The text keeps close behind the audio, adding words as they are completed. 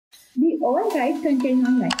all write content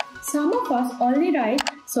online. Some of us only write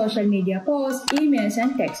social media posts, emails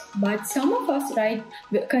and text, but some of us write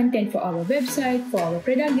content for our website, for our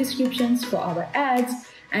product descriptions, for our ads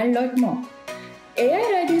and lot more.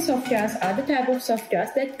 AI writing softwares are the type of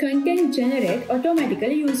softwares that content generate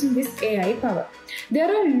automatically using this AI power.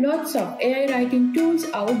 There are lots of AI writing tools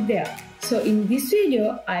out there. So in this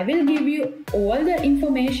video, I will give you all the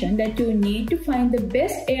information that you need to find the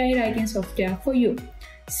best AI writing software for you.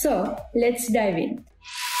 So let's dive in.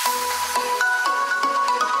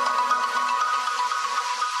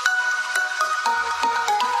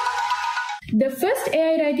 The first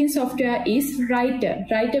AI writing software is Writer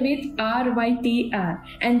with R-Y-T-R,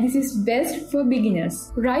 and this is best for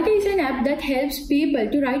beginners. Writer is an app that helps people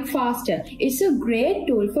to write faster. It's a great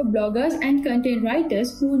tool for bloggers and content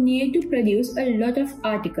writers who need to produce a lot of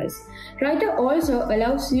articles. Writer also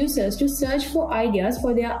allows users to search for ideas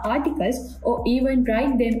for their articles or even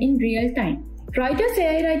write them in real time. Writer's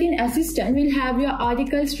AI writing assistant will have your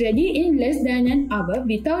articles ready in less than an hour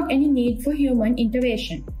without any need for human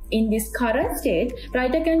intervention. In this current state,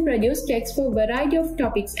 Writer can produce text for a variety of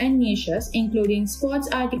topics and niches, including sports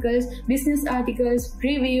articles, business articles,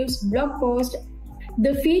 reviews, blog posts.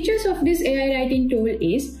 The features of this AI writing tool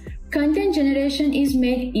is content generation is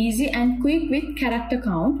made easy and quick with character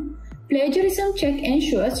count. Plagiarism check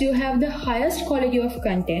ensures you have the highest quality of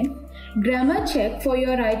content. Grammar check for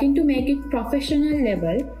your writing to make it professional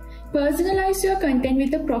level. Personalize your content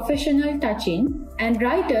with a professional touch-in, and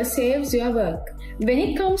Writer saves your work. When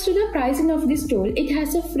it comes to the pricing of this tool, it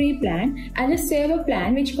has a free plan and a saver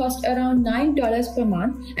plan which costs around $9 per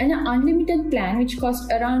month and an unlimited plan which costs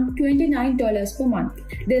around $29 per month.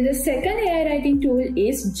 Then the second AI writing tool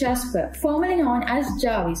is Jasper, formerly known as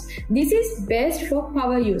Jarvis. This is best for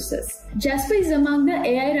power users. Jasper is among the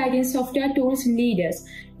AI writing software tools leaders.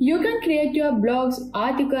 You can create your blogs,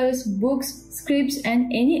 articles, books, scripts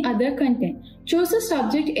and any other content. Choose a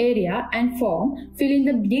subject area and form, fill in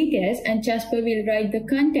the details and Jasper will write the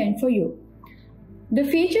content for you. The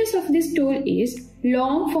features of this tool is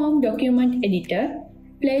long form document editor,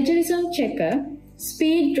 plagiarism checker,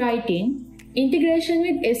 speed writing, integration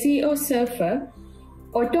with SEO surfer,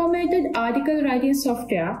 automated article writing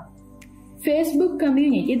software, Facebook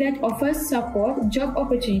community that offers support, job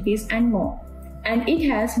opportunities and more. And it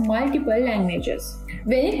has multiple languages.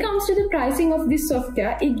 When it comes to the pricing of this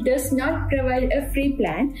software, it does not provide a free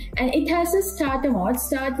plan and it has a starter mode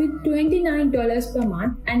start with $29 per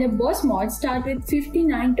month and a boss mode start with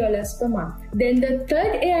 $59 per month. Then the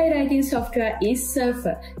third AI writing software is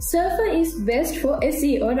Surfer. Surfer is best for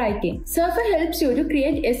SEO writing. Surfer helps you to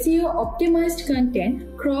create SEO optimized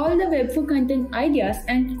content, crawl the web for content ideas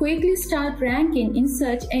and quickly start ranking in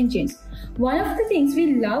search engines. One of the things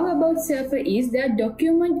we love about Surfer is their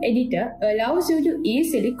document editor allows you to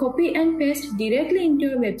easily copy and paste directly into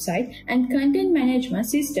your website and content management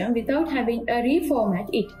system without having to reformat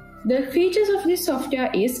it. The features of this software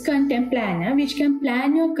is Content Planner, which can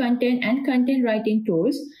plan your content and content writing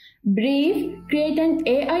tools. Brief, create an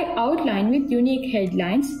AI outline with unique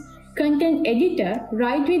headlines. Content Editor,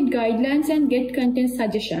 write with guidelines and get content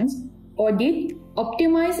suggestions. Audit,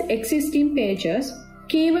 optimize existing pages.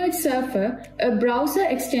 Keyword Surfer, a browser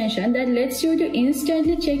extension that lets you to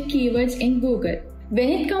instantly check keywords in Google. When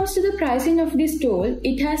it comes to the pricing of this tool,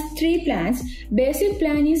 it has three plans. Basic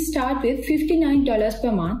plan is start with $59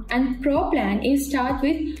 per month and Pro plan is start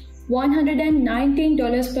with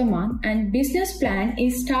 $119 per month and business plan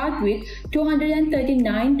is start with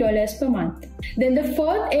 $239 per month. Then the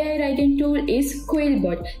fourth AI writing tool is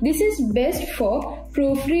Quillbot. This is best for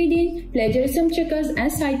proofreading, plagiarism checkers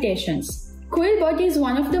and citations. Quillbot is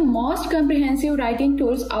one of the most comprehensive writing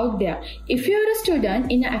tools out there. If you are a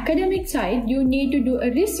student in an academic side, you need to do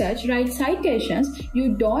a research, write citations,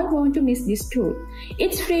 you don't want to miss this tool.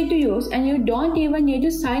 It's free to use and you don't even need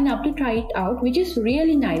to sign up to try it out, which is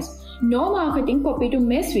really nice. No marketing copy to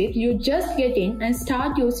mess with, you just get in and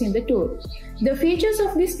start using the tool. The features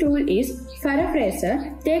of this tool is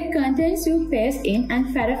Paraphraser, take contents you paste in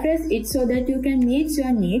and paraphrase it so that you can meet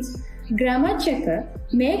your needs. Grammar checker,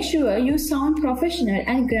 make sure you sound professional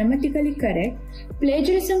and grammatically correct.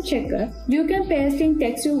 Plagiarism checker, you can paste in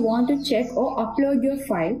text you want to check or upload your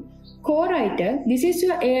file. Co-writer, this is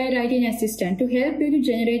your AI writing assistant to help you to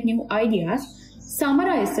generate new ideas.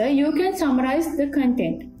 Summarizer, you can summarize the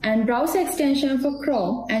content. And browser extension for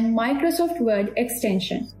Chrome and Microsoft Word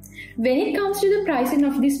extension. When it comes to the pricing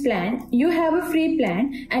of this plan, you have a free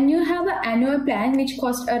plan and you have an annual plan which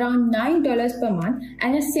costs around $9 per month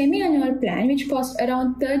and a semi-annual plan which costs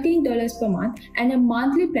around $13 per month and a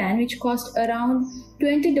monthly plan which costs around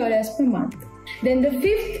 $20 per month. Then the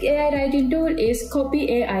fifth AI writing tool is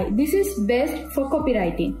CopyAI. This is best for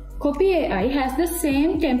copywriting. CopyAI has the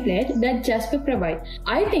same template that Jasper provides.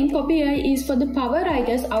 I think CopyAI is for the power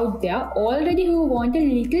writers out there already who want a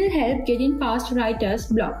little help getting past writer's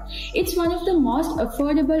block. It's one of the most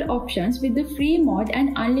affordable options with the free mode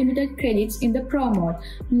and unlimited credits in the pro mode.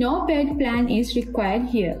 No paid plan is required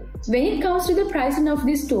here. When it comes to the pricing of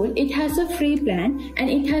this tool, it has a free plan and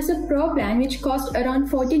it has a pro plan which costs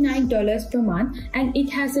around $49 per month, and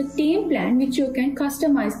it has a team plan which you can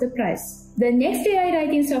customize the price. The next AI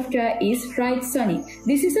writing software is FriedSonic.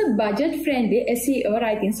 This is a budget-friendly SEO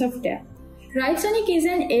writing software. FriedSonic is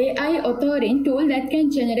an AI authoring tool that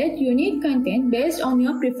can generate unique content based on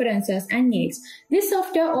your preferences and needs. This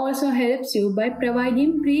software also helps you by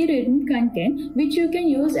providing pre-written content which you can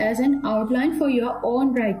use as an outline for your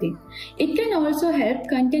own writing. It can also help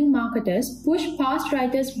content marketers push past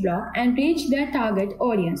writers' block and reach their target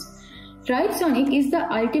audience. FriedSonic is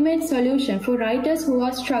the ultimate solution for writers who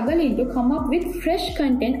are struggling to come up with fresh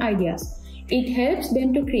content ideas. It helps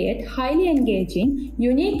them to create highly engaging,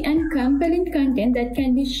 unique and compelling content that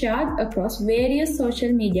can be shared across various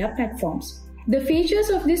social media platforms. The features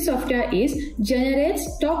of this software is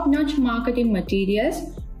generates top-notch marketing materials,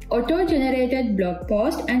 auto-generated blog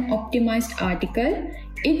post and optimized article.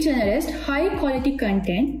 It generates high-quality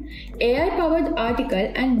content, AI-powered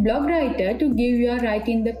article and blog writer to give your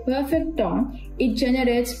writing the perfect tone. It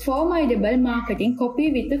generates formidable marketing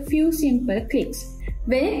copy with a few simple clicks.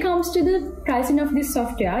 When it comes to the pricing of this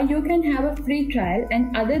software, you can have a free trial,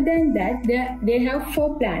 and other than that, they have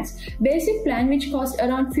 4 plans. Basic plan which costs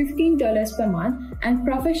around $15 per month, and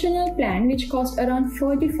professional plan which costs around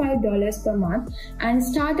 $45 per month, and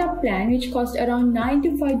startup plan which costs around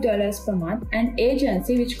 $95 per month, and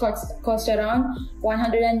agency which costs around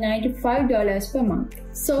 $195 per month.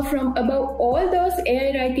 So from above all those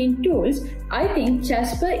AI writing tools, I think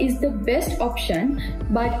Jasper is the best option,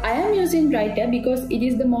 but I am using Writer because it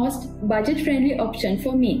is the most budget-friendly option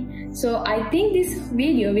for me. So I think this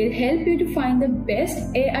video will help you to find the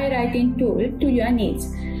best AI writing tool to your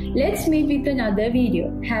needs. Let's meet with another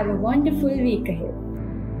video. Have a wonderful week ahead.